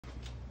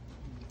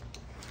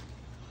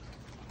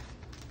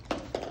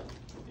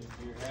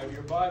have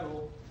your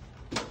Bible,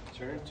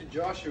 turn to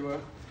Joshua.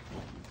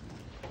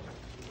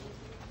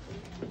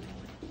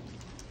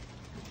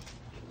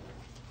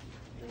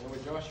 You know where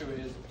Joshua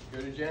is, go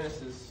to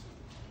Genesis.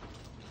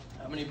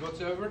 How many books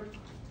over?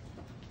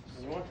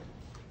 Anyone?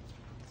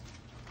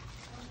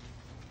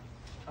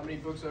 How many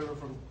books over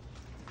from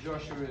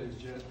Joshua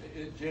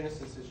is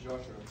Genesis is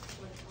Joshua?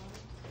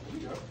 There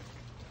you go.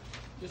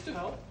 Just to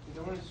help. You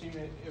don't want to assume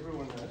that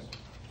everyone knows.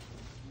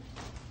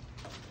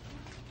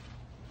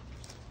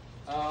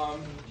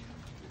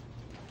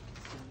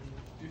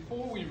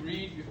 Before we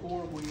read,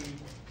 before we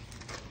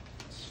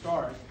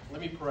start,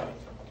 let me pray.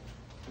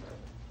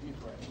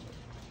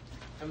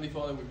 Heavenly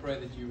Father, we pray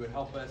that you would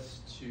help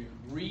us to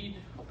read,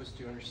 help us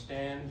to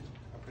understand.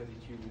 I pray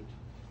that you would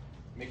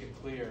make it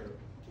clear,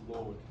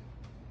 Lord,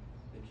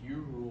 that you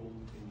rule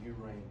and you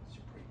reign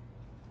supreme.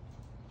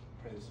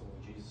 I pray this all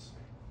in Jesus'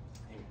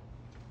 name.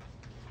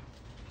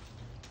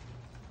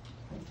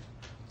 Amen.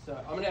 So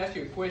I'm going to ask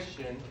you a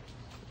question.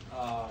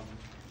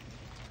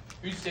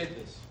 Who said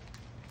this?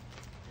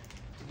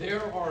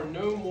 There are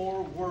no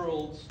more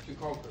worlds to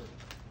conquer.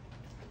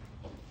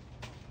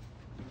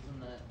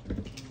 Isn't that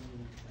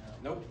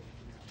Nope.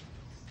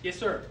 Yes,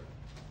 sir.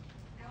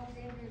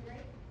 Alexander the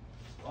Great.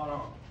 Spot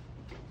on.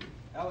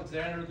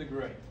 Alexander the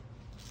Great.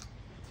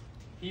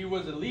 He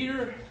was a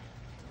leader,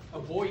 a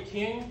boy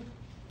king,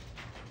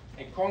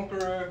 a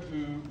conqueror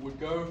who would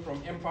go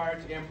from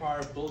empire to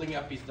empire, building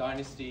up his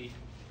dynasty.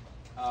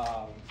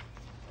 And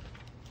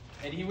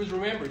he was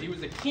remembered. He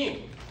was a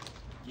king,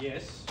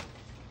 yes,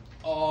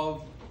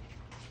 of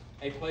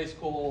a place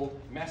called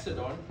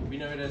Macedon. We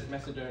know it as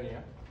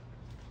Macedonia.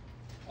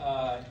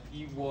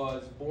 He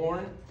was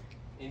born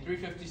in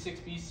 356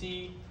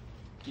 BC.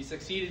 He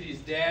succeeded his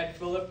dad,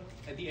 Philip,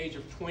 at the age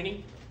of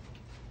 20.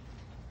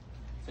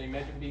 So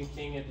imagine being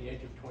king at the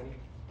age of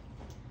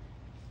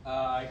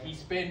 20. He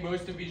spent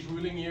most of his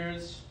ruling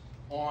years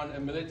on a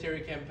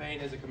military campaign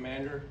as a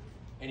commander,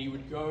 and he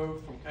would go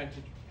from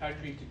country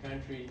to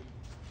country,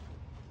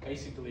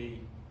 basically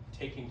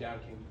taking down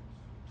kingdoms.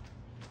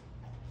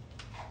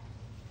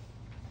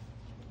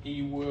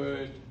 He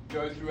would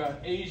go throughout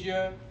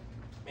Asia.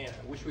 Man,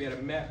 I wish we had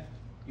a map.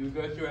 He would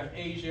go throughout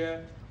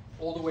Asia,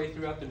 all the way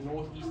throughout the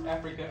Northeast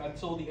Africa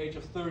until the age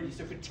of 30.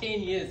 So for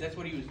 10 years, that's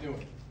what he was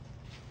doing.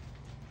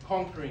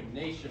 Conquering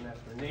nation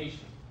after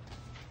nation,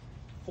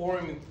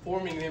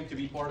 forming them to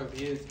be part of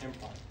his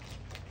empire.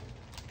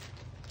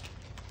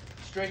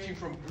 Stretching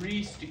from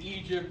Greece to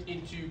Egypt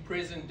into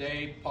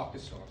present-day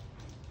Pakistan.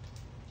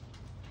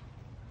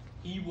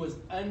 He was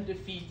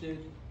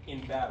undefeated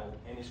in battle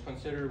and is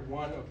considered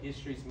one of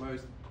history's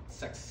most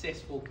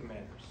successful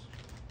commanders.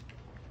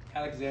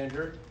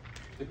 Alexander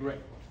the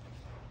Great,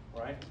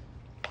 right?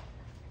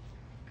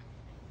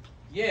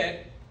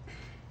 Yet,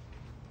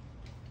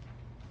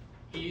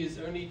 he is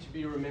only to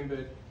be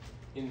remembered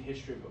in the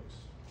history books.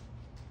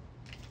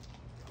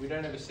 We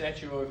don't have a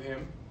statue of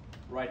him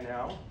right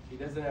now. He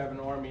doesn't have an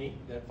army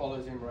that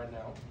follows him right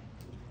now.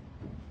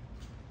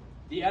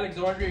 The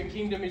Alexandrian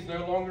kingdom is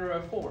no longer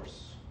a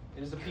force.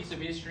 It is a piece of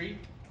history.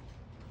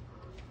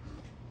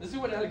 This is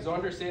what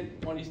Alexander said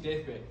on his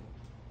deathbed.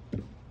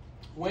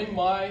 When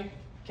my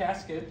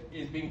casket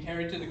is being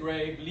carried to the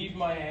grave, leave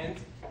my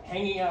hands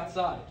hanging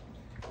outside.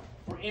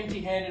 For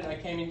empty-handed I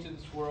came into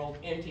this world,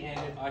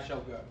 empty-handed I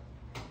shall go.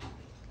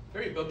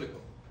 Very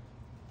biblical.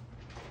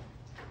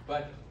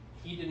 But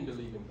he didn't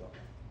believe in God.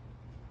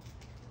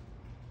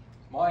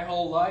 My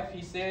whole life,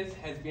 he says,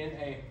 has been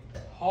a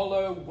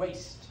hollow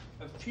waste,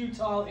 a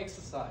futile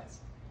exercise.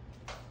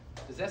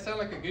 Does that sound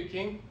like a good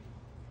king?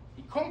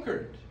 He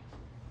conquered,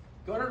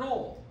 got it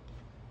all.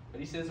 But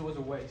he says it was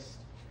a waste.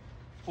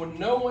 For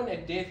no one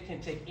at death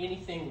can take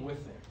anything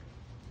with them.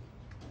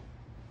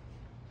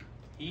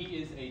 He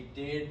is a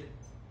dead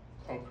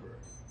conqueror.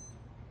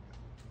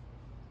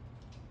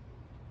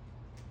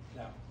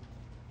 Now,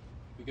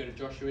 we go to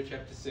Joshua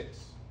chapter 6.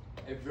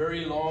 A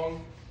very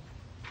long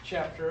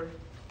chapter,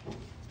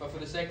 but for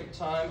the sake of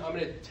time, I'm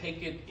going to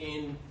take it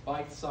in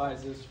bite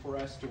sizes for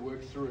us to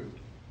work through.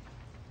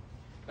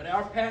 But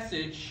our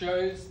passage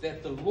shows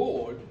that the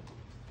Lord,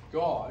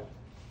 God,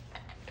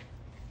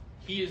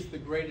 He is the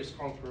greatest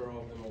conqueror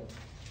of them all.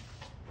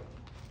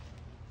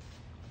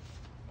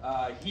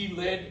 He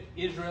led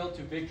Israel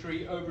to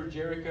victory over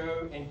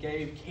Jericho and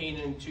gave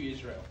Canaan to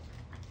Israel,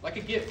 like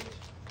a gift.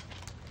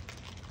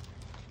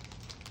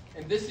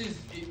 And this is,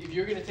 if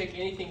you're going to take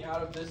anything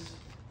out of this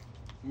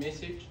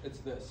message, it's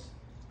this.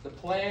 The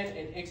plan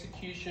and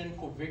execution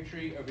for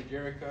victory over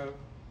Jericho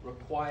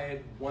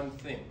required one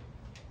thing: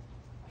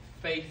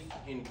 faith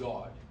in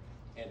God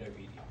and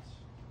obedience.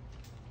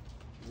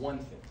 One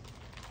thing.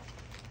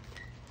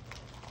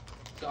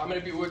 So I'm going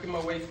to be working my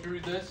way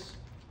through this.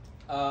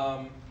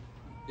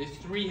 There's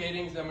three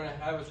headings I'm going to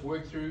have us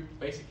work through,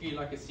 basically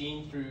like a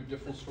scene through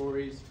different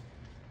stories.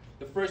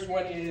 The first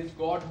one is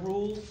God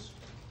rules.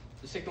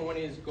 The second one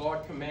is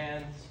God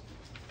commands.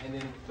 And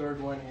then the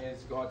third one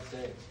is God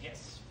saves.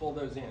 Yes, fill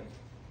those in.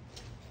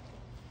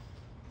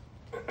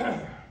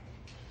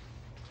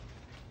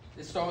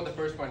 Let's start with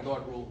the first one,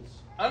 God rules.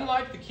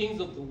 Unlike the kings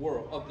of the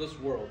world, of this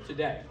world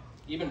today,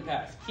 even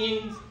past,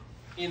 kings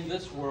in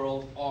this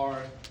world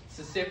are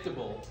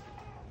susceptible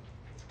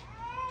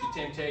to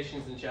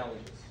temptations and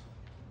challenges.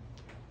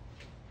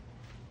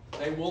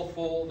 They will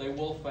fall, they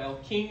will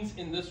fail. Kings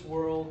in this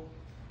world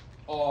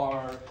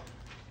are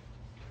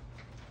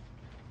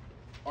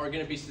going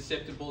to be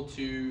susceptible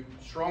to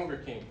stronger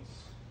kings,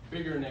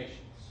 bigger nations.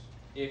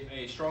 If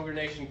a stronger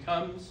nation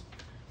comes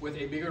with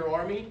a bigger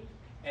army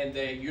and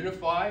they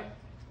unify,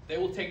 they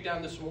will take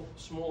down the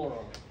smaller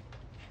army.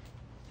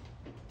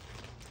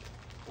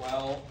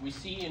 Well, we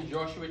see in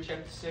Joshua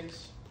chapter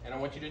 6, and I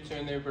want you to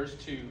turn there, verse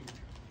 2.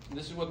 And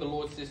this is what the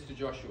Lord says to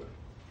Joshua.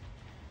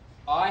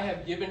 I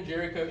have given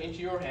Jericho into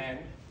your hand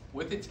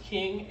with its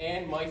king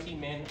and mighty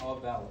men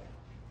of valor.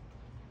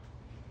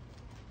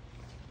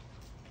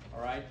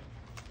 All right?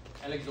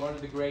 Alexander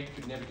the Great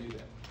could never do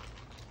that.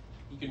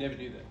 He could never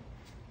do that.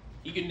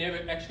 He could never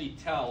actually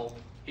tell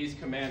his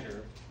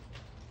commander,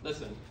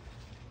 listen,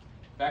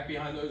 back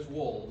behind those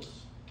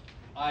walls,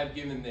 I've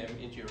given them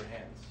into your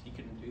hands. He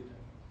couldn't do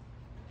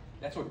that.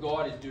 That's what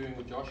God is doing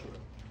with Joshua.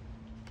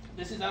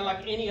 This is unlike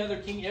any other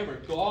king ever.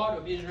 God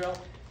of Israel,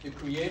 the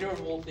creator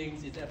of all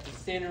things, is at the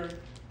center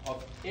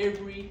of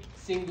every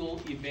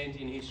single event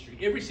in history.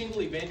 Every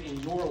single event in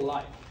your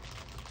life.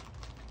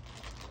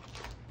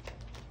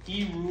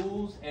 He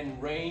rules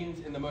and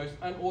reigns in the most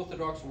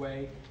unorthodox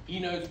way. He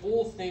knows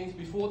all things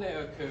before they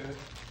occur,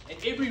 and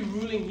every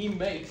ruling he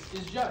makes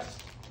is just.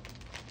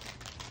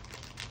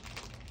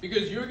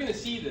 Because you're going to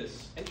see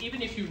this, and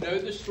even if you know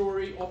the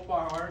story off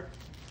by heart,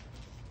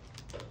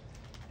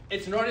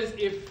 it's not as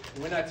if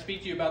when I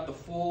speak to you about the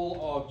fall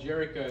of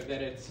Jericho,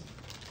 that it's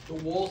the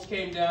walls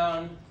came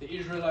down, the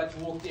Israelites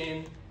walked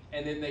in,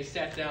 and then they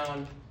sat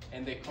down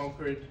and they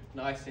conquered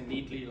nice and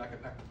neatly like a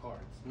pack of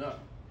cards. No.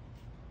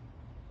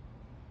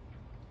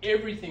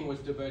 Everything was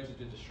devoted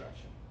to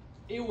destruction.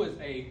 It was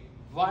a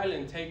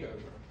violent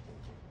takeover,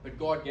 but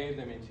God gave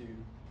them into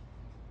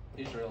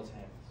Israel's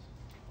hands.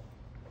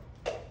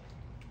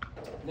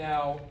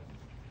 Now,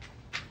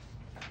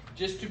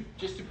 just to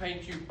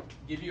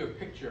give you a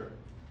picture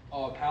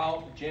of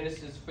how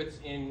Genesis fits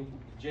in,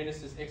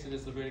 Genesis,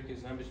 Exodus,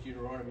 Leviticus, Numbers,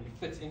 Deuteronomy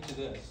fits into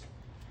this.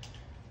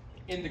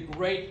 In the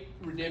great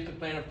redemptive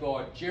plan of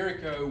God,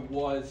 Jericho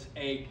was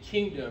a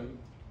kingdom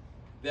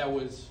that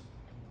was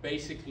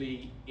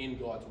basically in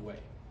God's way.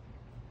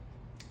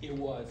 It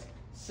was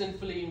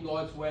sinfully in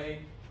God's way.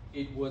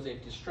 It was a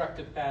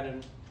destructive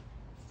pattern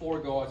for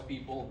God's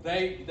people.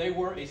 They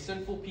were a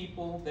sinful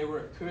people. They were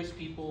a cursed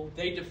people.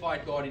 They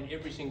defied God in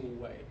every single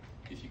way.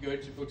 If you go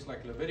to books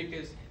like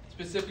Leviticus,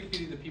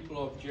 specifically the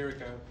people of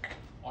Jericho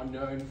are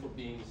known for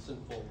being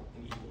sinful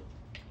and evil.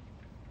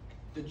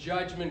 The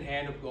judgment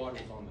hand of God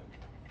was on them.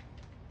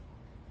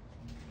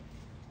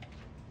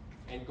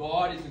 And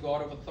God is a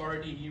God of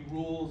authority. He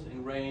rules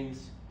and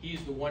reigns. He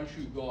is the one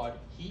true God.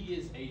 He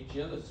is a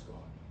jealous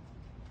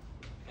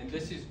God. And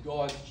this is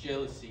God's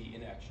jealousy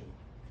in action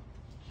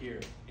here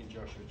in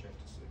Joshua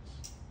chapter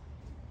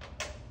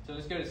 6. So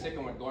let's go to the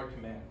second one, God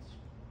commands.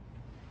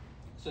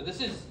 So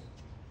this is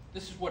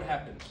what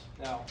happens.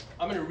 Now,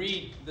 I'm going to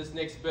read this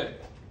next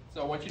bit.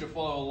 So I want you to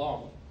follow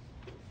along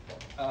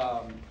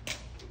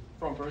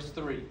from verse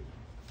 3.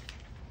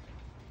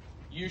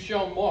 You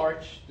shall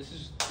march, this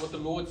is what the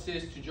Lord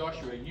says to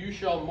Joshua, you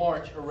shall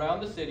march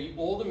around the city,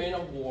 all the men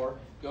of war,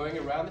 going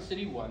around the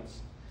city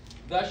once.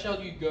 Thus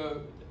shall you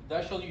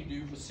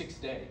do for 6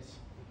 days.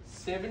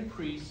 7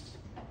 priests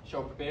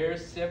shall bear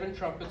 7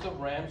 trumpets of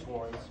ram's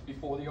horns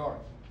before the ark.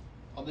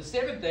 On the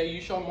 7th day you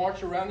shall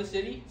march around the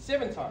city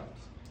 7 times,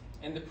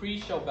 and the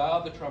priests shall bow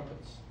the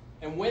trumpets.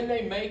 And when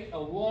they make a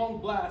long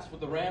blast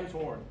with the ram's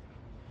horn,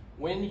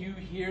 when you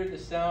hear the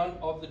sound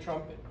of the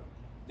trumpet,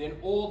 then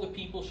all the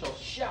people shall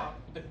shout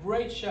with a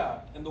great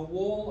shout, and the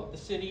wall of the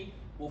city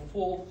will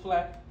fall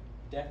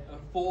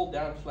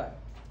down flat.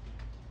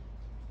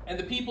 And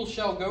the people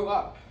shall go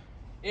up,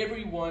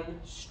 every one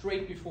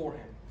straight before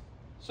him.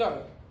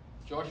 So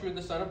Joshua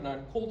the son of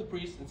Nun called the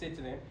priests and said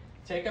to them,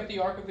 take up the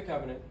ark of the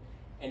covenant,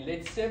 and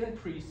let 7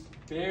 priests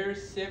bear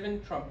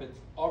 7 trumpets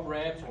of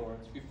ram's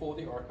horns before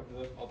the ark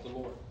of the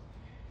Lord.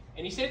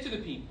 And he said to the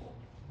people,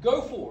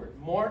 go forward,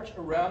 march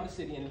around the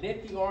city, and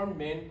let the armed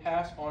men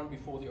pass on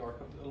before the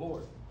ark of the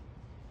Lord.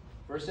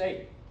 Verse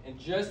 8, and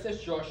just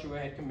as Joshua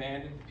had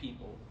commanded the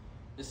people,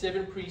 the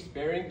 7 priests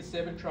bearing the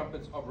 7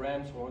 trumpets of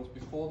ram's horns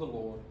before the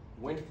Lord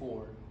went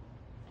forward,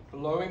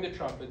 blowing the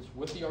trumpets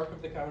with the ark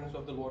of the covenant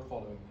of the Lord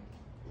following them.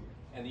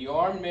 And the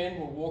armed men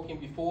were walking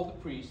before the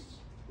priests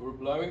who were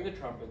blowing the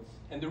trumpets,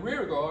 and the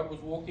rear guard was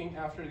walking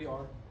after the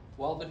ark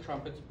while the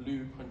trumpets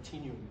blew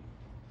continually.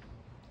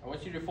 I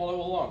want you to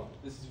follow along.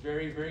 This is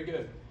very, very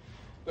good.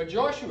 But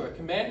Joshua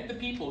commanded the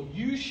people,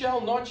 you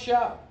shall not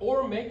shout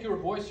or make your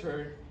voice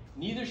heard,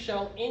 neither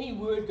shall any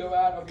word go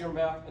out of your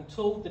mouth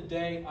until the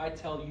day I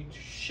tell you to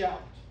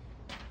shout.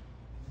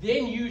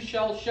 Then you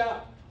shall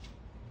shout.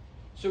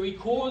 So he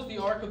caused the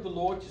ark of the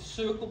Lord to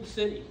circle the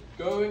city,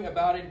 going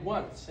about it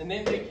once. And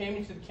then they came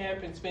into the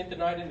camp and spent the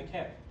night in the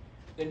camp.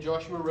 Then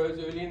Joshua rose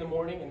early in the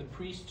morning, and the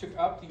priests took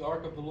up the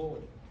ark of the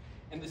Lord.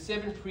 And the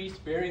 7 priests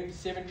bearing the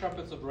 7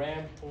 trumpets of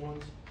ram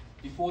horns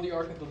before the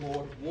ark of the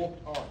Lord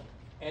walked on,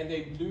 and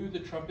they blew the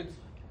trumpets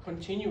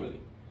continually.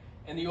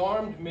 And the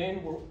armed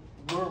men were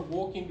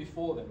walking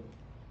before them.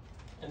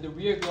 And the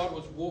rear guard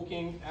was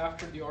walking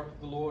after the ark of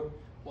the Lord,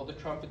 while the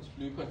trumpets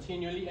blew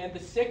continually. And the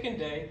second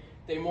day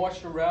they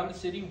marched around the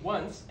city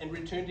once and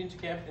returned into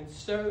camp, and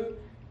so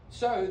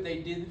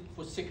they did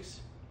for 6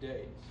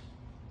 days.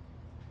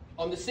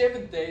 On the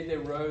 7th day they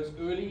rose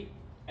early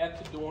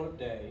at the dawn of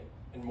day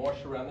and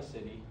marched around the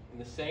city in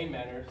the same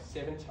manner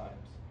 7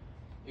 times.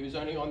 It was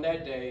only on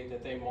that day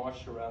that they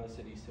marched around the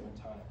city 7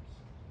 times.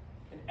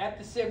 And at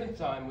the 7th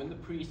time, when the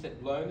priests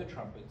had blown the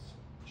trumpets,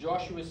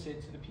 Joshua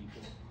said to the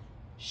people,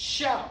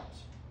 "Shout,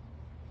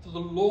 for the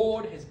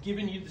Lord has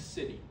given you the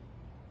city.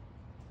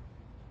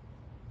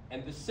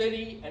 And the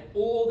city and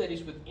all that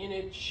is within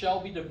it shall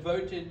be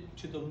devoted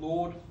to the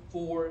Lord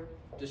for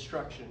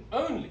destruction.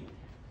 Only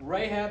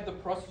Rahab the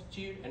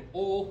prostitute and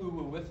all who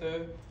were with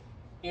her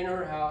in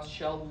her house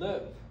shall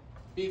live,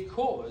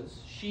 because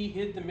she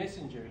hid the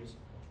messengers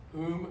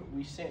whom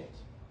we sent.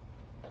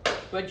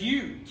 But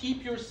you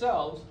keep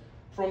yourselves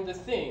from the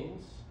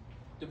things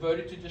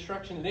devoted to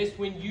destruction, lest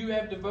when you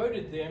have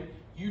devoted them,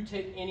 you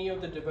take any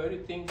of the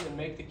devoted things and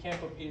make the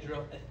camp of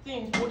Israel a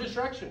thing for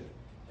destruction,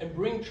 and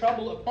bring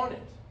trouble upon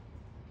it.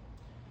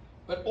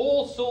 But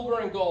all silver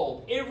and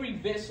gold, every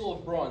vessel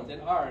of bronze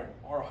and iron,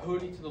 are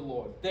holy to the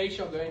Lord. They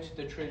shall go into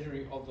the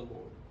treasury of the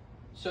Lord."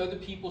 So the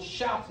people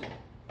shouted,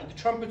 and the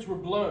trumpets were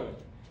blown.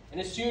 And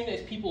as soon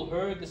as people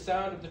heard the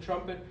sound of the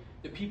trumpet,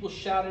 the people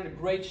shouted a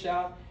great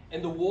shout,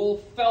 and the wall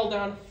fell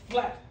down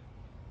flat,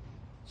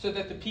 so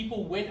that the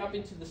people went up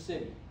into the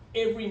city,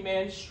 every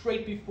man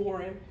straight before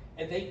him,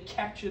 and they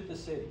captured the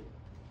city.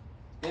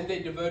 Then they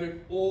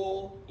devoted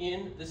all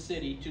in the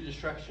city to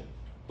destruction,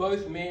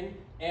 both men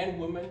and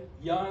women,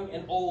 young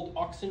and old,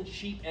 oxen,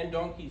 sheep, and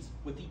donkeys,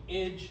 with the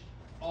edge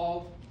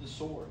of the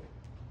sword.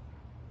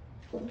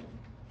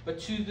 But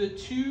to the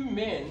 2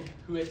 men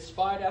who had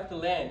spied out the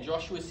land,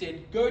 Joshua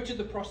said, "Go to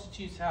the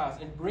prostitute's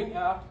house and bring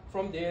out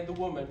from there the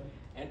woman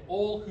and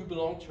all who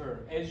belong to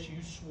her, as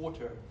you swore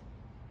to her."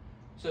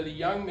 So the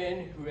young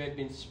men who had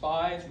been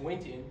spies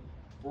went in,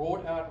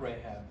 brought out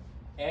Rahab,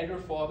 and her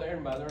father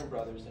and mother and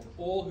brothers, and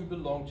all who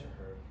belonged to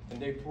her. And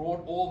they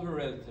brought all her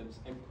relatives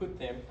and put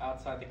them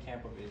outside the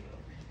camp of Israel.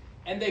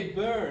 And they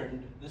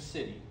burned the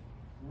city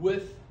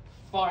with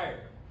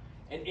fire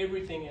and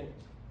everything in it.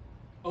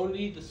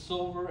 Only the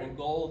silver and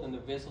gold and the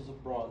vessels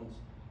of bronze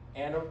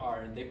and of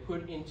iron they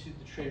put into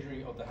the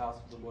treasury of the house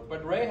of the Lord.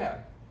 But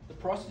Rahab, the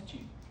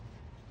prostitute,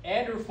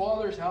 and her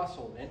father's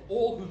household, and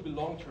all who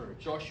belonged to her,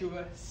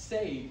 Joshua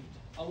saved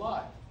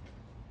alive.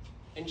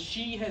 And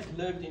she has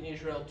lived in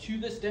Israel to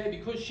this day,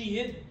 because she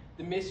hid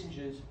the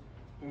messengers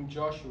whom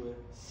Joshua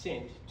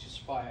sent to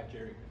spy out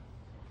Jericho.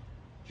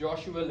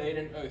 Joshua laid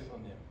an oath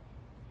on them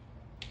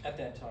at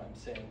that time,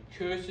 saying,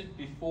 "Cursed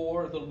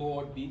before the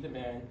Lord be the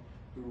man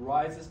who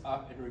rises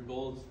up and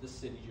rebuilds the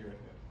city Jericho.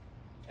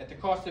 At the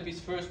cost of his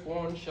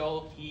firstborn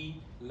shall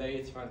he lay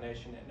its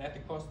foundation, and at the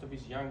cost of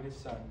his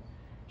youngest son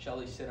shall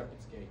he set up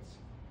its gates."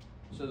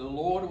 So the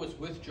Lord was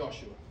with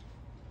Joshua,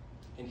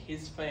 and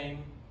his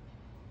fame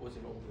was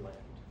in all the land.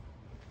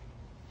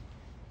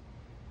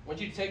 I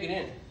want you to take it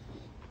in.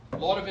 A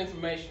lot of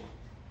information.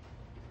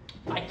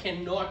 I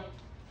cannot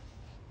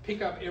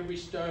pick up every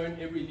stone,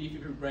 every leaf,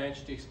 every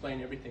branch to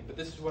explain everything, but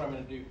this is what I'm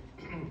going to do.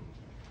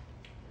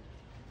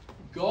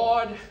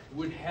 God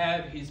would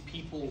have his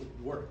people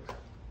work,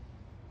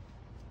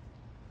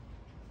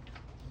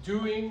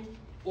 doing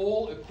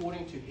all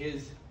according to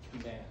his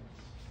commands.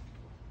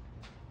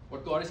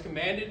 What God has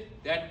commanded,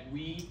 that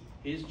we,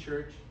 his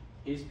church,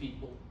 his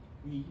people,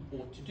 we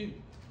ought to do.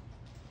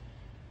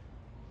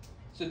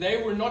 So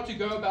they were not to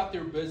go about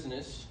their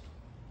business,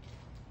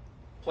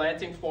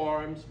 planting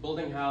farms,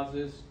 building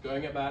houses,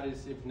 going about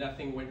as if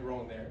nothing went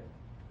wrong there.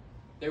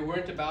 They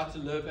weren't about to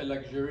live a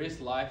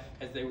luxurious life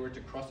as they were to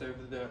cross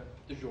over the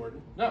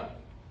Jordan. No.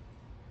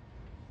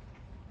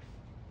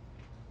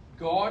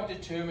 God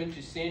determined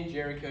to send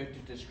Jericho to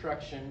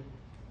destruction,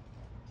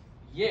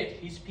 yet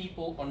his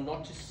people are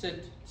not to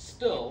sit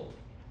still.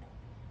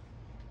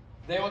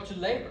 They are to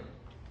labor.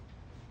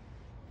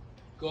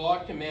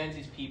 God commands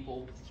his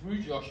people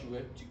through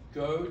Joshua to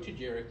go to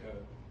Jericho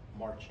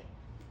marching,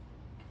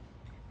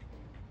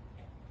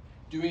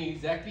 doing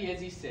exactly as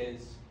he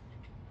says.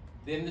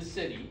 Then the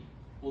city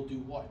will do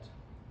what?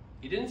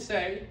 He didn't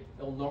say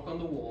they'll knock on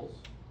the walls.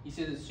 He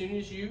said as soon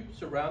as you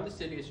surround the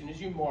city, as soon as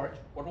you march,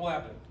 what will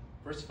happen?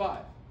 Verse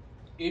 5.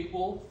 It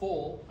will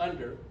fall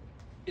under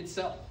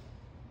itself.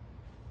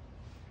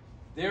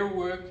 Their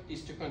work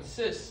is to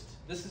consist,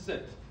 this is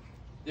it,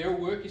 their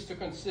work is to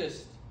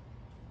consist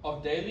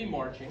of daily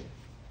marching.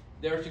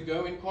 They are to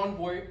go in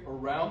convoy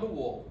around the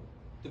wall.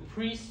 The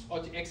priests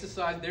are to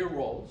exercise their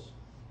roles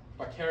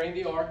by carrying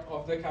the ark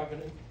of the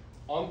covenant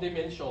on their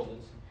men's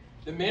shoulders.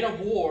 The men of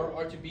war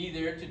are to be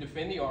there to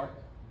defend the ark,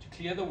 to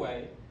clear the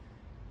way,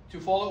 to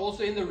follow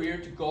also in the rear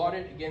to guard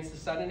it against the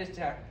sudden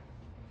attack.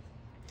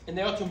 And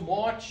they are to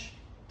march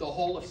the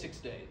whole of 6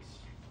 days.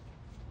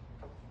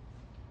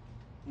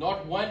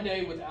 Not one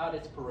day without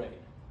its parade.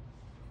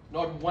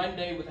 Not one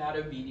day without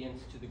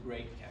obedience to the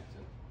great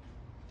captain,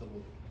 the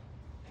Lord.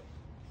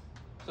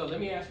 So let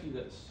me ask you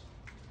this.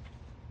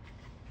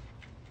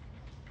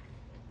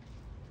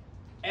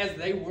 As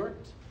they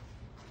worked,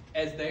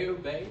 as they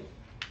obeyed,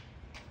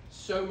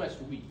 so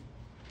must we.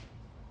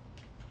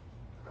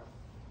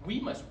 We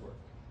must work.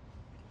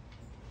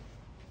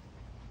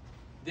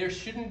 There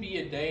shouldn't be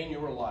a day in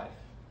your life.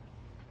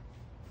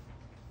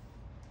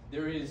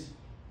 There is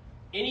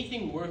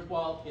anything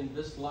worthwhile in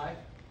this life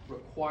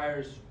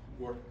requires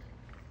work.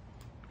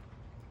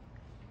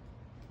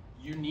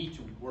 You need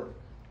to work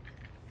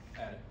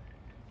at it.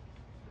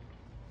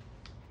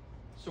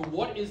 So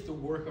what is the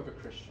work of a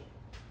Christian?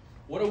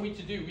 What are we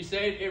to do? We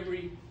say it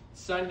every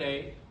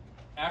Sunday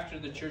after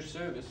the church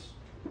service.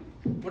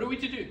 What are we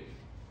to do?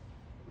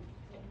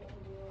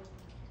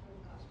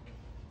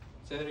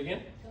 Say that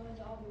again? Go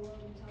into all the world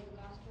and tell the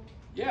gospel.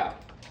 Yeah.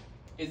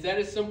 Is that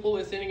as simple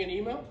as sending an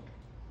email?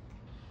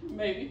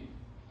 Maybe.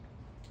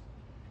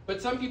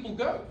 But some people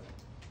go,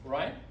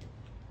 right?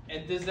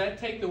 And does that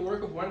take the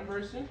work of one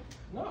person?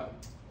 No.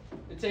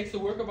 It takes the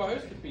work of a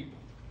host of people.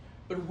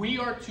 But we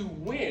are to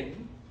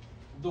win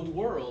the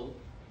world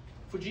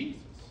for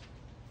Jesus.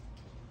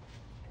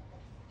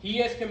 He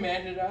has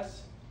commanded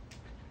us.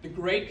 The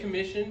Great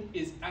Commission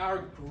is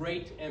our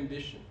great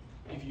ambition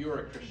if you're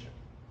a Christian.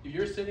 If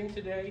you're sitting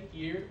today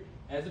here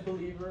as a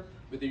believer,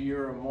 whether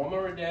you're a mom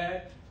or a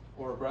dad,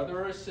 or a brother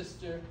or a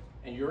sister,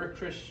 and you're a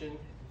Christian,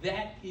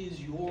 that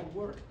is your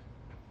work.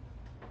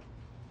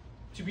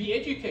 To be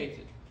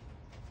educated,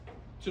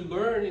 to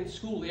learn in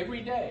school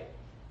every day,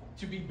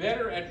 to be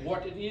better at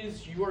what it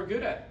is you are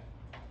good at.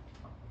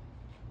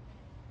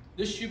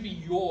 This should be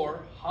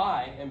your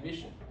high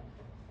ambition.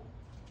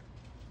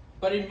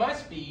 But it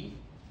must be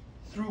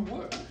through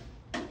work.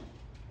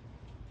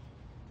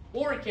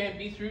 Or it can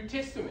be through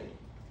testimony.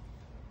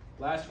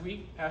 Last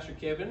week, Pastor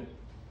Kevin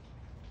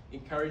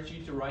encouraged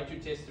you to write your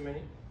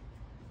testimony.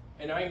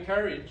 And I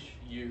encourage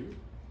you,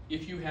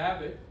 if you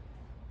have it,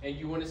 and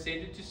you want to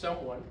send it to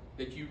someone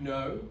that you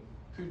know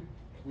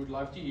would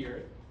love to hear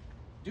it,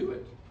 do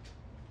it.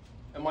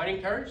 I might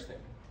encourage them.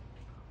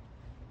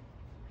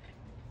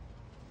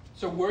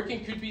 So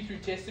working could be through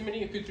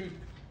testimony, it could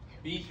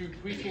be through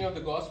preaching of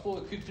the gospel,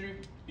 it could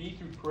be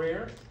through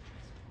prayer.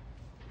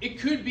 It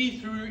could be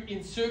through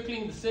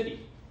encircling the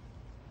city.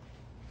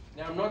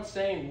 Now, I'm not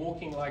saying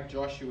walking like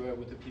Joshua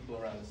with the people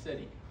around the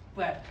city,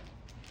 but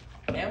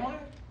am I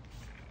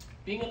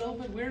being a little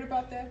bit weird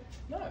about that?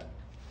 No.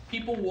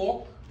 People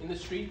walk in the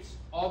streets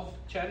of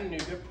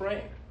Chattanooga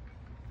praying,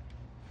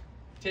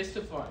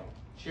 testifying,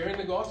 sharing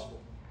the gospel.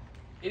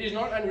 It is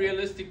not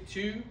unrealistic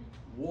to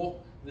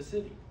walk the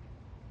city.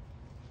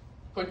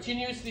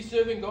 Continuously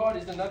serving God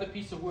is another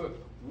piece of work.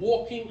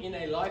 Walking in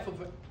a life of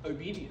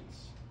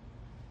obedience.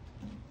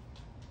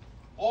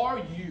 Are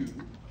you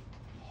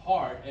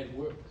hard at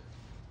work?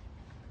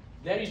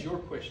 That is your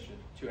question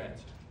to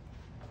answer.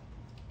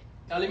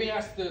 Now let me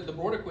ask the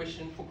broader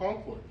question for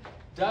Concord.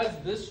 Does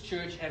this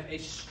church have a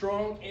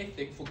strong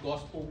ethic for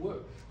gospel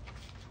work?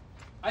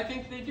 I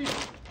think they do.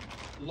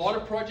 A lot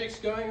of projects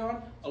going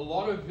on, a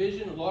lot of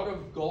vision, a lot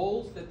of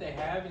goals that they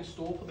have in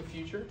store for the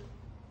future.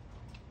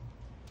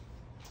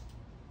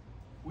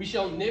 We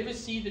shall never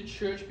see the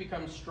church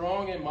become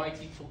strong and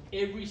mighty till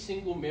every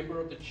single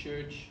member of the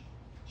church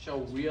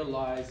shall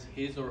realize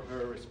his or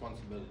her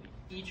responsibility.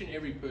 Each and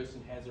every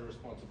person has a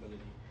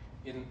responsibility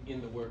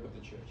in the work of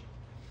the church.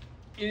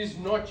 It is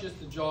not just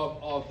the job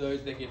of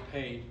those that get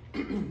paid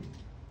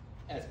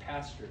as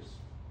pastors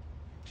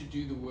to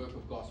do the work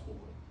of gospel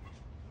work.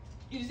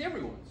 It is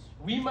everyone's.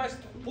 We must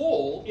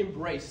all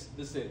embrace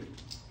the city.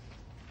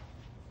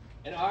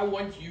 And I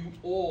want you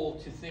all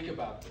to think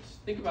about this.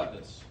 Think about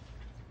this.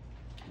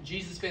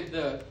 Jesus fed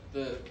the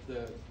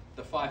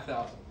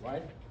 5,000,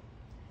 right?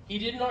 He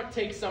did not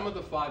take some of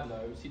the 5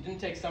 loaves. He didn't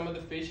take some of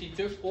the fish. He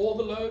took all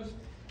the loaves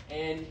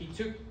and he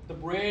took the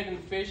bread and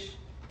fish.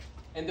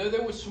 And though they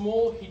were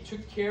small, he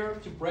took care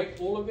to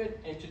break all of it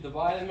and to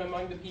divide them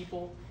among the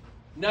people.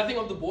 Nothing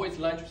of the boys'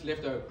 lunch was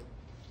left over.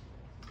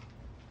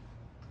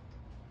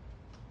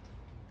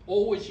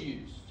 All was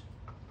used.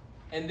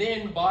 And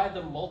then by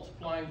the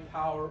multiplying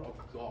power of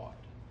God.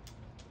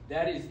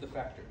 That is the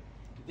factor.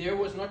 There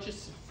was not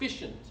just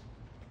sufficient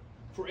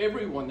for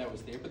everyone that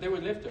was there, but there were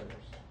leftovers.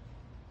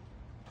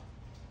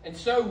 And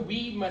so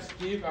we must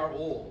give our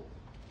all.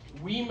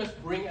 We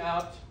must bring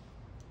out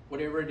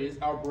whatever it is,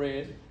 our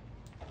bread.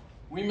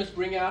 We must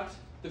bring out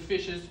the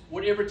fishes,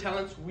 whatever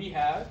talents we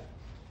have.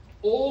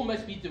 All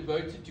must be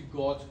devoted to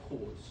God's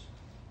cause.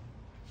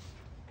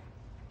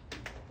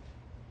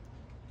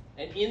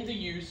 And in the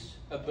use,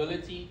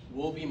 ability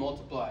will be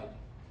multiplied.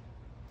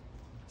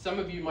 Some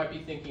of you might be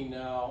thinking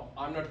now,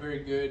 I'm not very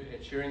good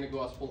at sharing the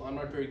gospel. I'm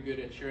not very good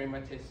at sharing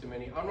my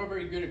testimony. I'm not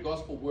very good at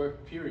gospel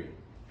work, period.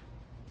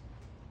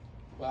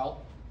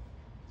 Well,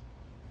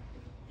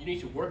 you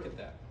need to work at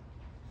that.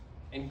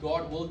 And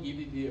God will give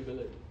you the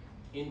ability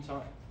in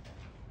time.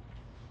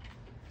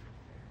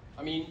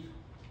 I mean,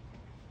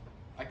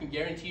 I can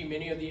guarantee you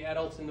many of the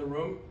adults in the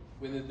room,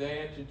 whether they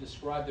had to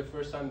describe the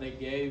first time they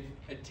gave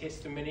a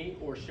testimony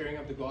or sharing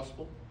of the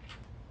gospel,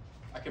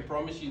 I can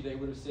promise you they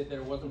would have said that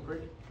it wasn't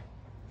pretty.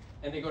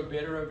 And they got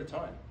better over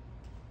time.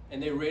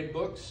 And they read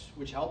books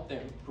which helped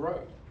them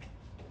grow.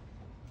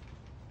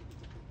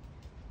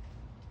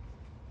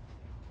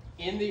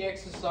 In the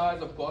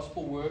exercise of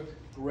gospel work,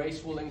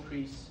 grace will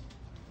increase.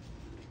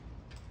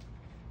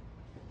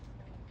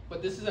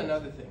 But this is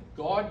another thing.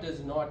 God does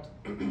not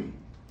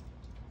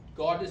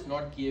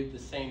give the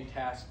same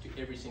task to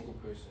every single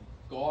person.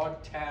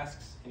 God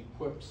tasks and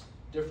equips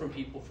different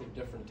people for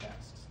different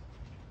tasks.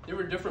 There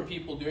were different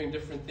people doing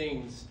different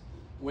things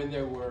when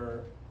they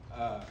were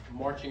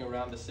marching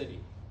around the city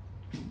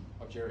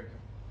of Jericho.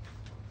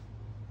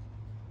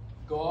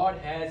 God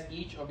has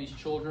each of his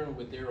children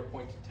with their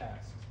appointed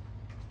tasks.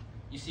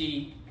 You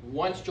see,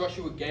 once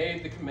Joshua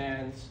gave the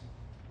commands,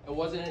 it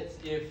wasn't as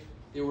if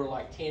there were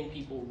like 10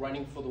 people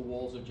running for the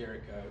walls of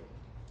Jericho.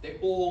 They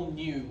all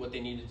knew what they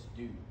needed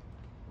to do.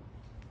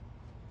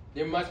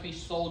 There must be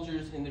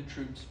soldiers in the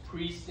troops,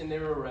 priests in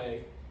their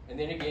array, and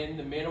then again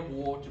the men of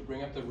war to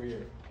bring up the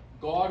rear.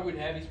 God would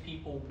have his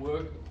people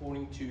work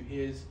according to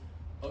his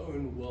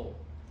own will.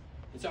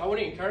 And so I want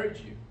to encourage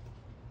you,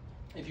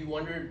 if you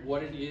wondered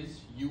what it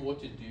is you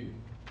ought to do,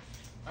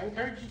 I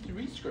encourage you to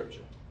read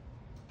Scripture.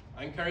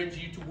 I encourage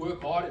you to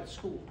work hard at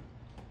school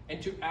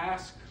and to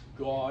ask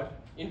God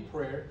in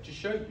prayer to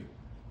show you.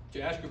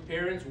 To ask your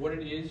parents what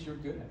it is you're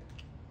good at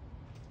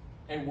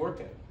and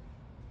work at.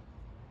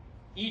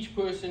 Each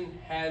person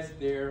has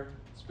their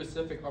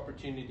specific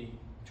opportunity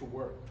to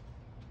work.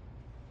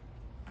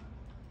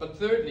 But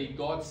thirdly,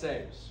 God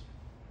saves.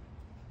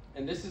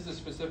 And this is a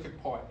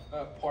specific part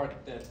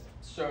that's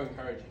so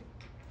encouraging.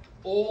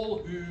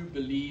 All who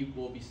believe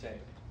will be saved.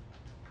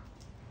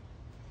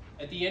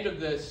 At the end of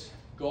this,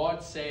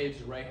 God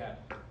saves Rahab.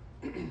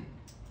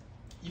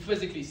 He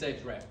physically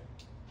saves Rahab.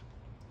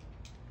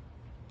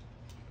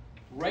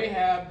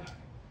 Rahab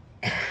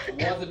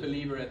was a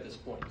believer at this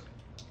point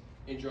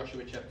in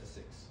Joshua chapter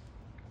 6.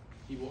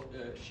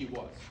 She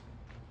was.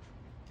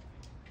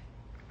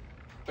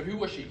 But who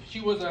was she? She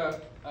was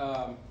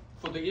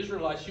for the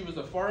Israelites, she was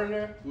a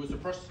foreigner who was a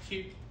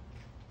prostitute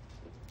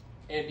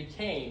and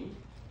became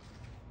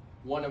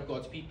one of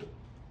God's people.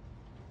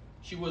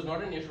 She was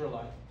not an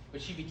Israelite,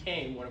 but she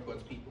became one of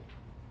God's people.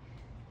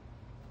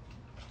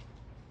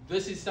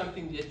 This is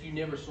something that you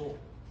never saw.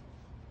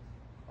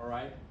 All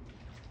right?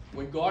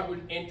 When God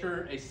would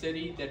enter a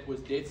city that was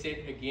dead set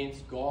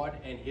against God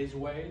and his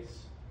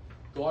ways,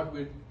 God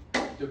would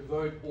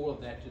devote all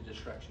of that to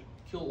destruction,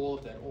 kill all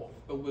of that off.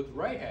 But with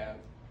Rahab,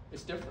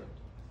 it's different.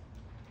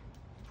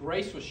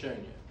 Grace was shown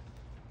you.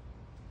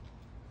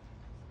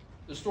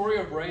 The story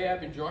of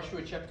Rahab in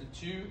Joshua chapter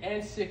 2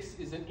 and 6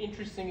 is an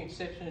interesting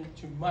exception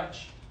to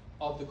much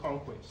of the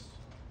conquest.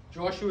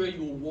 Joshua,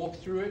 you will walk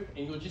through it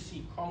and you'll just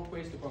see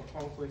conquest upon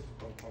conquest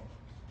upon conquest.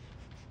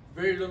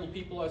 Very little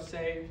people are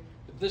saved,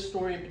 but this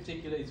story in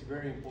particular is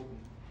very important.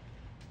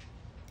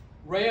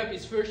 Rahab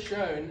is first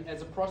shown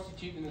as a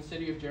prostitute in the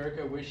city of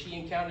Jericho, where she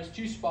encounters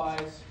two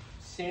spies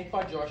sent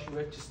by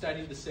Joshua to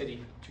study the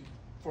city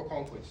for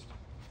conquest.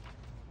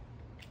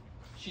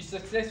 She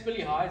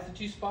successfully hides the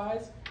two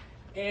spies,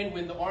 and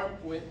when the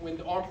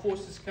armed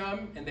forces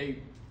come and they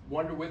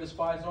wonder where the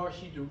spies are,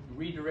 she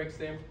redirects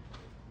them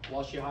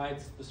while she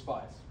hides the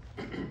spies.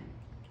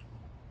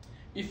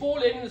 Before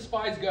letting the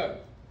spies go,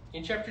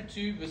 in chapter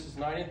 2, verses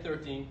 9 and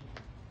 13,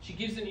 she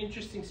gives an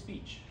interesting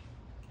speech.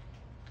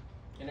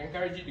 And I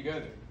encourage you to go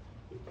there.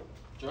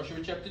 Joshua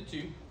chapter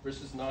 2,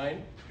 verses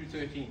 9 through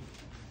 13.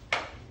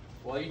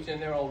 While you turn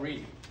there, I'll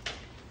read.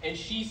 And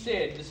she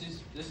said,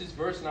 this is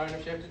verse 9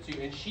 of chapter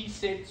 2, and she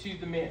said to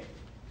the men,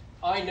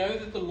 I know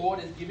that the Lord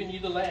has given you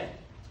the land,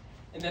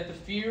 and that the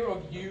fear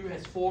of you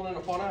has fallen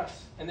upon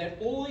us, and that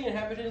all the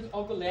inhabitants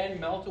of the land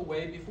melt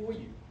away before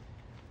you.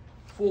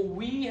 For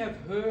we have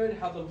heard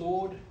how the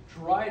Lord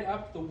dried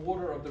up the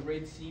water of the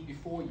Red Sea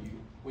before you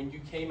when you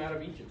came out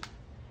of Egypt,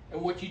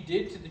 and what you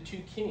did to the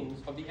two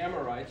kings of the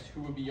Amorites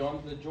who were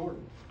beyond the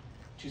Jordan,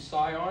 to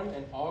Sihon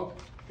and Og,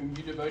 whom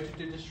you devoted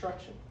to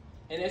destruction.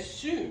 And as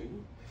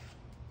soon,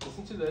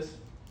 listen to this,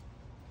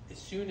 as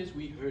soon as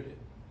we heard it,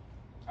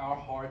 our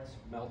hearts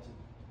melted.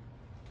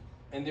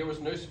 And there was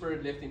no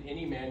spirit left in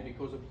any man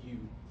because of you.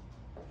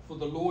 For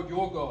the Lord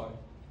your God,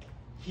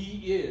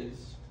 he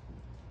is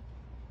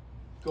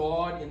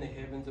God in the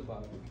heavens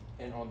above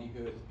and on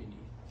the earth beneath.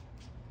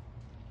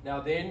 Now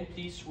then,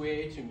 please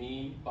swear to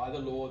me by the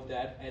Lord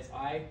that as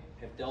I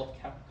have dealt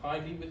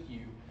kindly with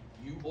you,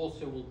 you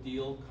also will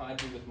deal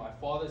kindly with my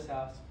father's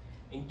house,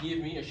 and give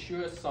me a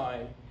sure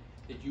sign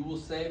that you will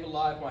save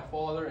alive my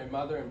father and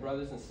mother and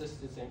brothers and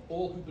sisters and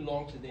all who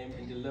belong to them,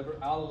 and deliver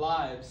our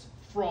lives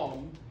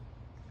from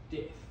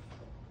death.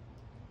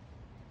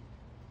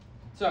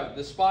 So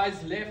the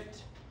spies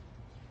left,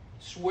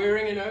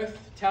 swearing an oath,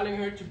 telling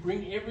her to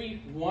bring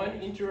every one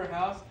into her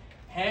house,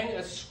 hang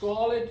a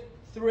scarlet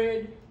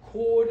thread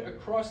cord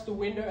across the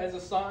window as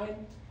a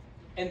sign,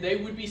 and they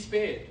would be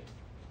spared.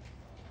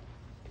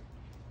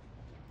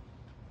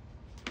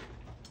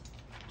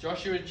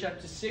 Joshua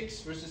chapter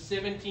 6, verses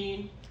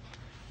 17.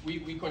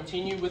 We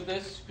continue with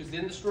this because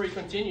then the story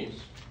continues.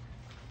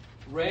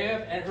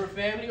 Rahab and her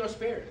family are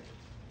spared.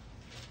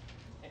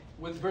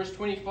 With verse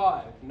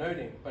 25,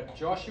 noting, but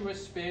Joshua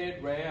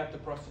spared Rahab the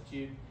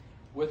prostitute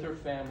with her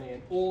family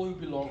and all who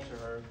belonged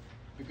to her,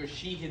 because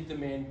she hid the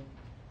men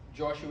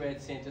Joshua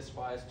had sent as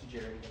spies to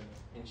Jericho.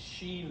 And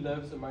she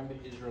lives among the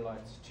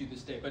Israelites to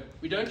this day. But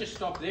we don't just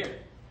stop there.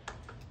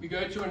 We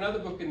go to another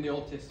book in the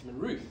Old Testament,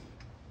 Ruth.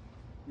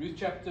 Ruth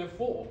chapter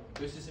 4,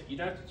 verses, you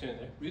don't have to turn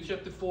there. Ruth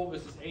chapter 4,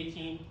 verses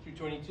 18 through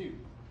 22.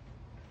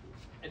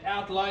 It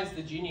outlines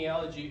the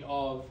genealogy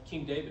of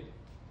King David.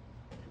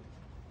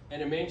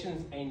 And it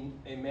mentions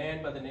a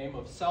man by the name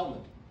of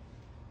Salmon,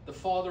 the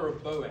father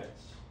of Boaz.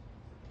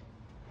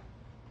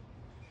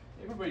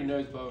 Everybody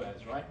knows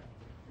Boaz, right?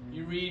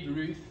 You read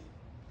Ruth.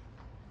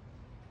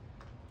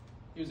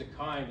 He was a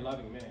kind,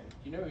 loving man.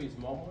 Do you know who his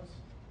mom was?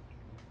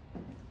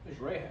 It was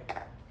Rahab.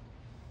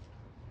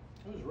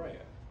 It was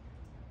Rahab.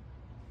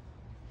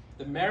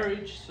 The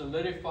marriage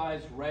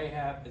solidifies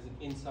Rahab as an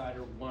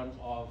insider, one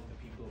of the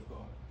people of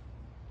God.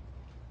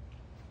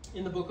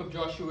 In the book of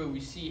Joshua,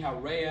 we see how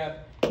Rahab,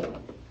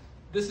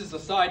 this is a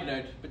side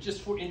note, but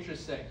just for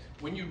interest's sake,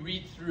 when you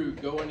read through,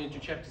 go on into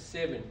chapter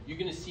 7, you're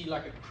going to see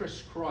like a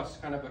crisscross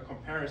kind of a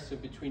comparison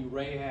between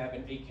Rahab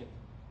and Achan.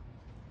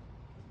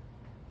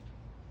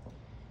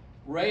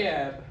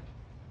 Rahab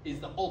is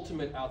the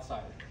ultimate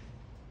outsider.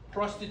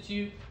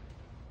 Prostitute,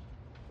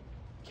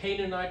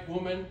 Canaanite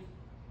woman,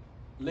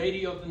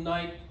 lady of the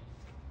night,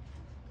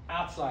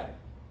 outsider.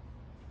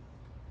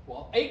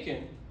 While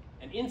Achan,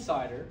 an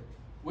insider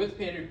with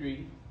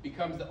pedigree,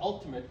 becomes the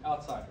ultimate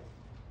outsider,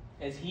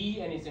 as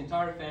he and his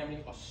entire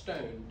family are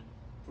stoned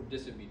for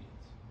disobedience.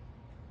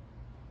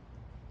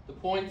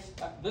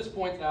 This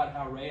points out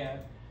how Rahab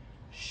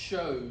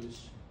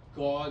shows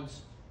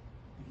God's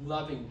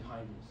loving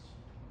kindness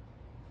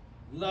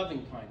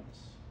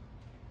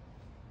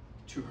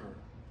to her.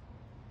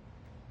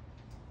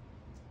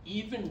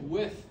 Even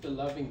with the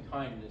loving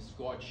kindness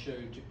God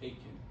showed to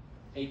Achan,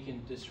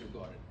 Achan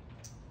disregarded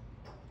it.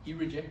 He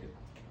rejected it.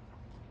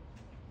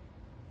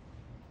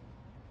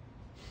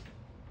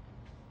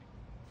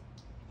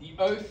 The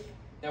oath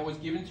that was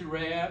given to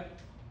Rahab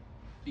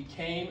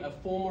became a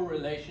formal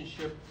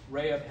relationship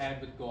Rahab had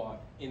with God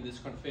in this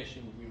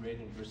confession we read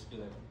in verse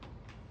 11,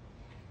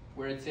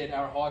 where it said,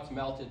 our hearts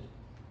melted.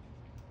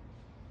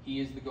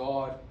 He is the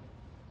God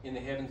in the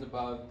heavens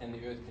above and the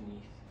earth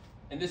beneath.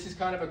 And this is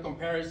kind of a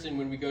comparison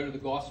when we go to the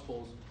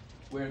Gospels,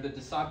 where the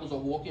disciples are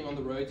walking on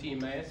the road to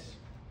Emmaus,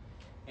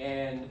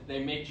 and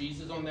they met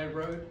Jesus on that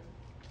road.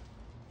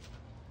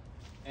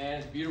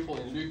 And it's beautiful.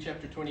 In Luke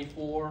chapter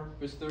 24,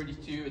 verse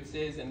 32, it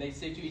says, and they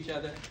said to each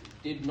other,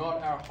 did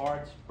not our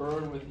hearts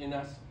burn within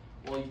us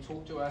while he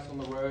talked to us on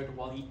the road,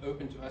 while he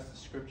opened to us the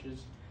scriptures?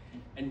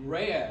 And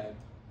Rahab's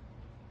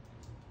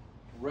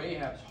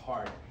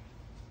heart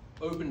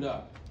opened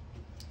up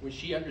when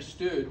she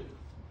understood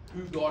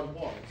who God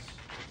was.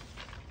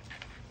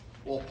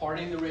 While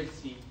parting the Red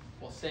Sea,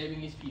 while saving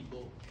his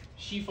people,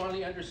 she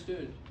finally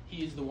understood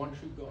he is the one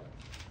true God.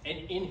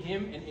 And in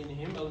him and in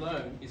him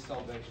alone is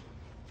salvation.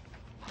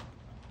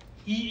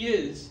 He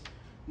is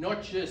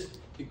not just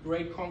the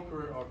great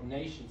conqueror of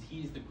nations,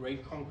 he is the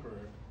great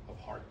conqueror of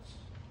hearts.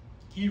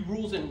 He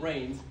rules and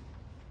reigns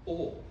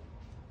all.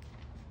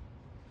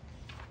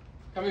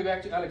 Coming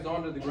back to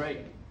Alexander the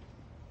Great,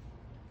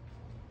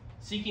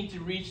 seeking to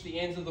reach the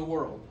ends of the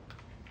world.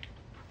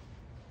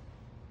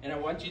 And I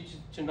want you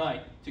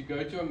tonight to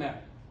go to a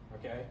map,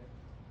 okay?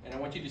 And I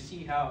want you to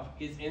see how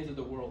his ends of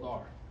the world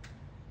are.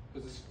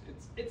 Because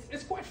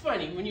it's quite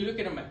funny when you look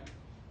at a map.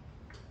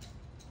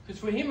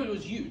 Because for him it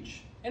was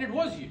huge. And it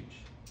was huge.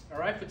 All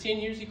right, for 10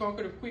 years he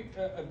conquered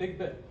a big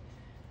bit.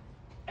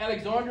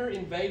 Alexander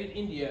invaded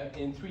India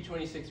in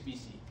 326 BC.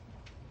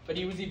 But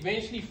he was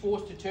eventually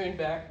forced to turn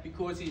back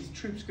because his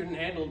troops couldn't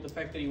handle the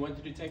fact that he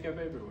wanted to take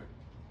over everywhere.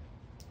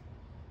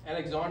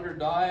 Alexander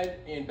died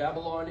in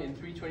Babylon in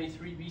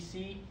 323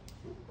 BC,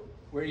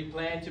 where he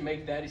planned to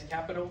make that his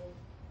capital.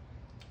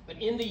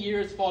 But in the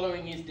years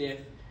following his death,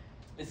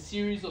 a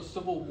series of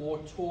civil war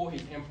tore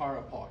his empire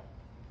apart.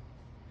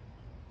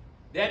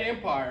 That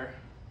empire,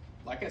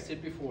 like I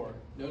said before,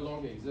 no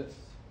longer exists.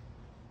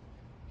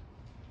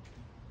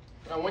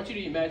 But I want you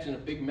to imagine a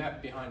big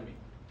map behind me.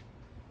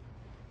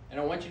 And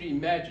I want you to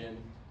imagine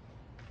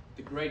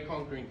the great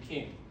conquering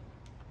king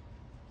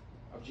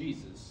of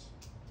Jesus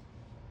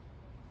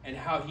and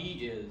how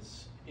he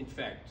is, in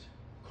fact,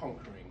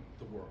 conquering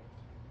the world.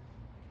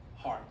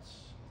 Hearts.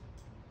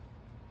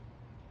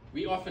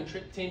 We often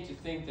tend to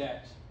think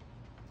that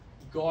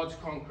God's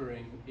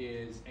conquering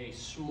is a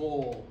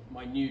small,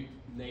 minute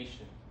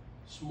nation,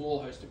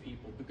 small host of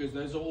people, because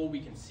those are all we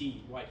can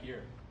see right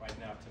here, right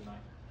now,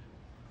 tonight.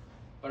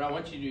 But I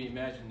want you to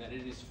imagine that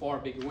it is far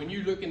bigger. When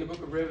you look in the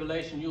book of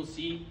Revelation, you'll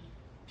see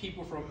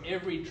people from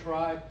every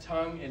tribe,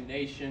 tongue, and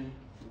nation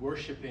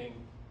worshiping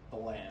the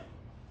Lamb.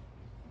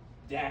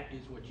 That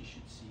is what you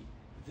should see.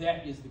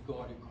 That is the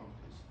God who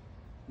conquers.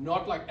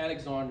 Not like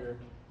Alexander,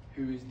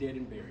 who is dead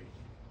and buried.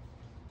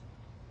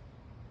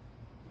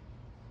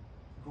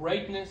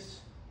 Greatness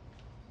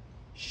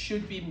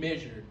should be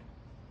measured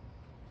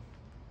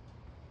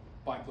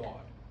by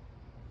God.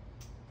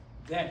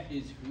 That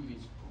is who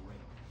is great.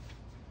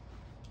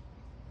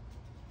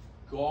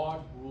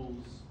 God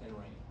rules and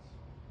reigns.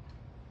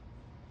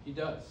 He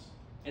does.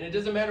 And it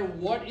doesn't matter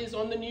what is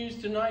on the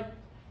news tonight.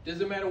 It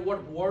doesn't matter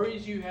what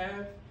worries you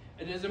have.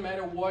 It doesn't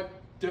matter what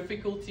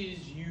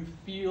difficulties you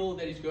feel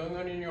that is going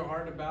on in your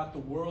heart about the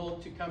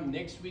world to come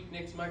next week,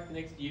 next month,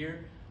 next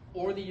year,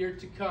 or the year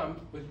to come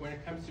when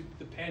it comes to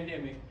the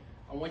pandemic.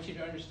 I want you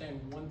to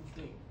understand one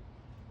thing.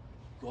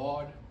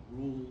 God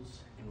rules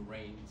and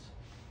reigns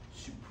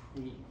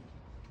supreme.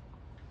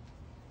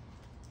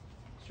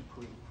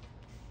 Supreme.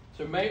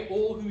 So may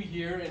all who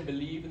hear and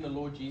believe in the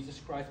Lord Jesus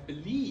Christ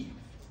believe,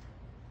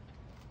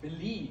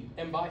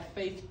 and by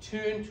faith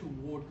turn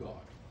toward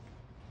God.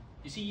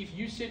 You see, if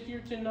you sit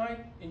here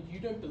tonight and you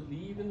don't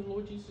believe in the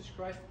Lord Jesus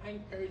Christ, I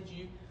encourage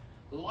you,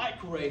 like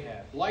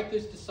Rahab, like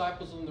those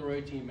disciples on the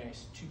road to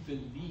Emmaus, to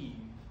believe.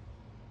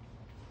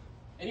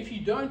 And if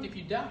you don't, if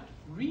you doubt,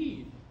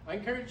 read. I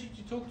encourage you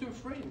to talk to a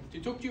friend, to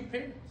talk to your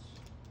parents.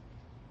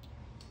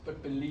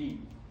 But believe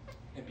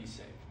and be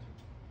saved.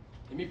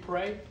 Let me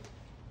pray,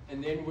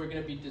 and then we're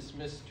going to be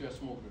dismissed to our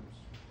small groups.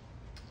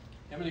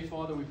 Heavenly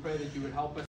Father, we pray that you would help us.